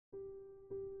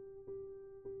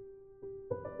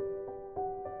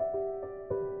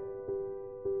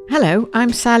Hello,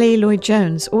 I'm Sally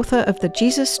Lloyd-Jones, author of the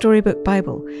Jesus Storybook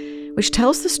Bible, which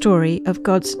tells the story of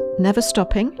God's never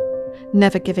stopping,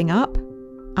 never giving up,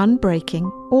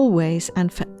 unbreaking, always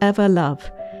and forever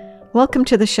love. Welcome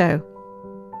to the show.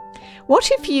 What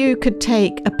if you could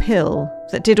take a pill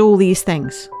that did all these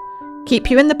things? Keep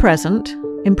you in the present,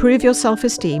 improve your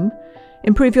self-esteem,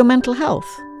 improve your mental health,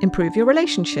 improve your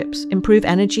relationships, improve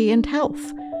energy and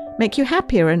health, make you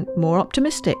happier and more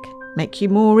optimistic, make you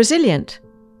more resilient,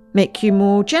 make you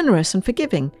more generous and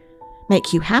forgiving,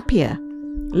 make you happier,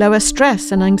 lower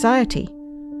stress and anxiety.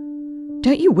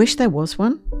 Don't you wish there was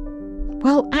one?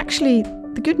 Well, actually,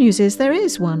 the good news is there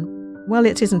is one. Well,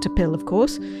 it isn't a pill, of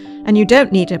course, and you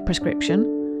don't need a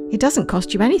prescription. It doesn't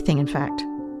cost you anything, in fact.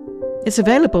 It's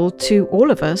available to all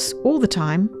of us, all the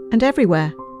time and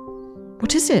everywhere.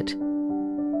 What is it?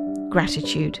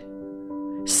 Gratitude.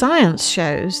 Science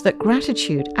shows that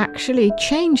gratitude actually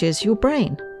changes your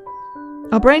brain.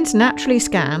 Our brains naturally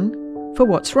scan for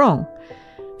what's wrong,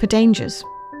 for dangers,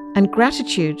 and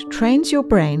gratitude trains your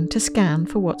brain to scan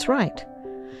for what's right.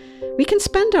 We can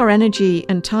spend our energy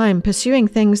and time pursuing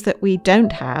things that we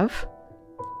don't have,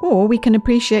 or we can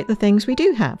appreciate the things we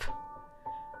do have.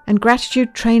 And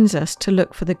gratitude trains us to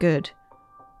look for the good,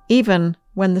 even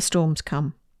when the storms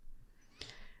come.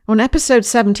 On episode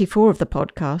 74 of the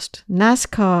podcast,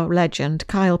 NASCAR legend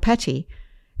Kyle Petty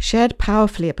shared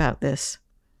powerfully about this.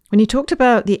 When he talked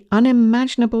about the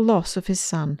unimaginable loss of his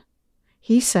son,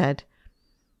 he said,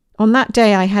 "On that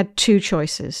day I had two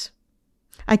choices.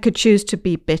 I could choose to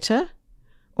be bitter,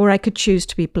 or I could choose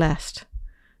to be blessed.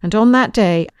 And on that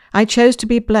day, I chose to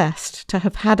be blessed to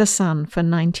have had a son for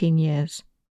 19 years.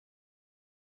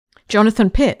 Jonathan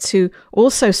Pitts, who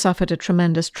also suffered a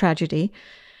tremendous tragedy,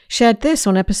 shared this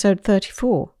on episode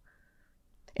 34.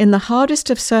 In the hardest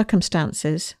of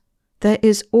circumstances, there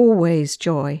is always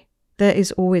joy. There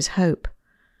is always hope.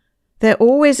 There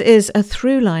always is a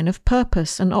through line of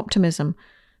purpose and optimism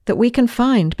that we can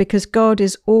find because God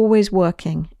is always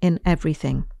working in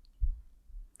everything.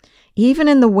 Even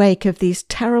in the wake of these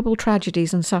terrible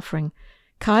tragedies and suffering,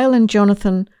 Kyle and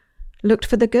Jonathan looked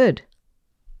for the good.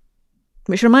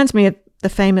 Which reminds me of the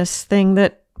famous thing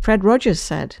that Fred Rogers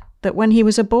said, that when he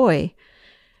was a boy,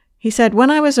 he said,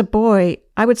 "When I was a boy,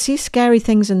 I would see scary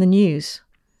things in the news,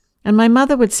 and my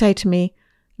mother would say to me,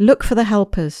 'Look for the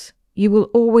helpers. You will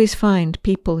always find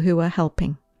people who are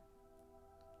helping.'"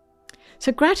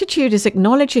 So gratitude is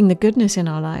acknowledging the goodness in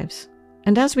our lives.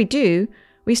 And as we do,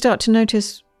 we start to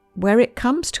notice where it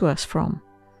comes to us from.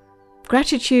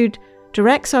 Gratitude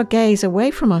directs our gaze away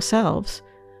from ourselves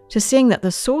to seeing that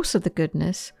the source of the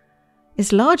goodness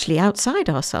is largely outside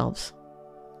ourselves,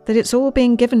 that it's all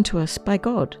being given to us by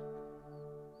God.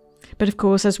 But of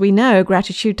course, as we know,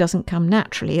 gratitude doesn't come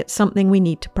naturally. It's something we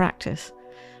need to practice.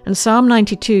 And Psalm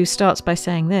 92 starts by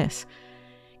saying this,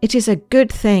 "It is a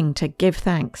good thing to give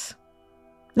thanks."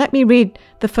 Let me read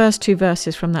the first two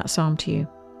verses from that psalm to you.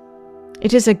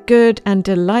 "It is a good and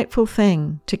delightful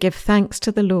thing to give thanks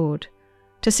to the Lord,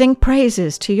 to sing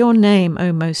praises to your name,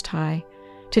 O Most High,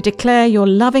 to declare your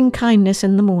loving kindness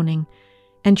in the morning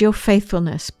and your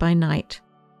faithfulness by night."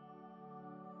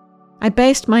 I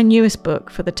based my newest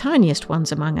book, for the tiniest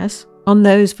ones among us, on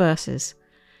those verses,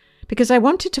 because I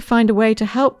wanted to find a way to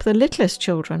help the littlest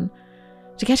children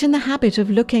to get in the habit of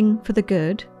looking for the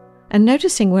good and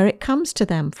noticing where it comes to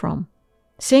them from,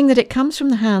 seeing that it comes from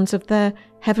the hands of their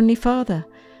Heavenly Father.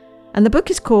 And the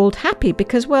book is called Happy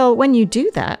because, well, when you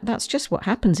do that, that's just what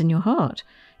happens in your heart.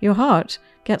 Your heart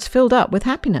gets filled up with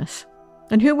happiness.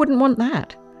 And who wouldn't want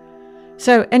that?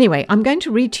 So anyway, I'm going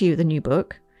to read to you the new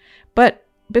book. But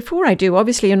before I do,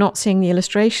 obviously you're not seeing the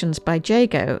illustrations by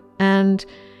Jago, and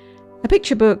a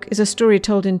picture book is a story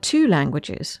told in two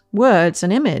languages, words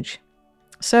and image.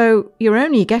 So you're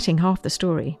only getting half the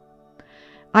story.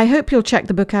 I hope you'll check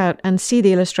the book out and see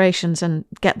the illustrations and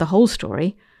get the whole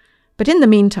story. But in the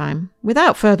meantime,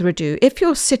 without further ado, if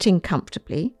you're sitting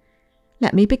comfortably,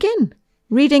 let me begin,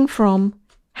 reading from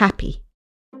Happy.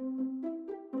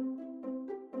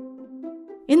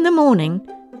 In the morning,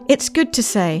 it's good to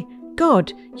say,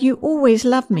 "God, you always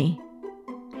love me."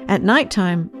 At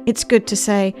nighttime, it's good to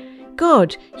say,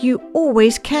 "God, you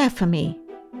always care for me."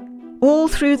 All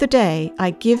through the day,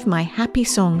 I give my happy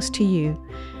songs to you.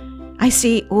 I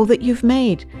see all that you've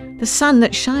made, the sun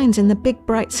that shines in the big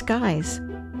bright skies,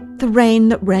 the rain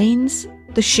that rains,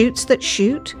 the shoots that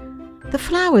shoot, the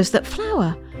flowers that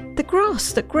flower, the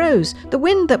grass that grows, the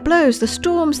wind that blows, the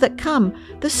storms that come,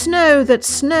 the snow that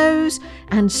snows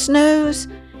and snows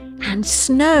and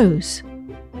snows.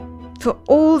 For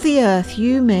all the earth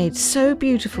you made so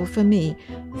beautiful for me,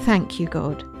 thank you,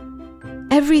 God.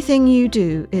 Everything you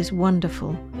do is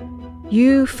wonderful.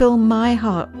 You fill my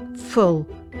heart full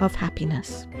of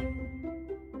happiness.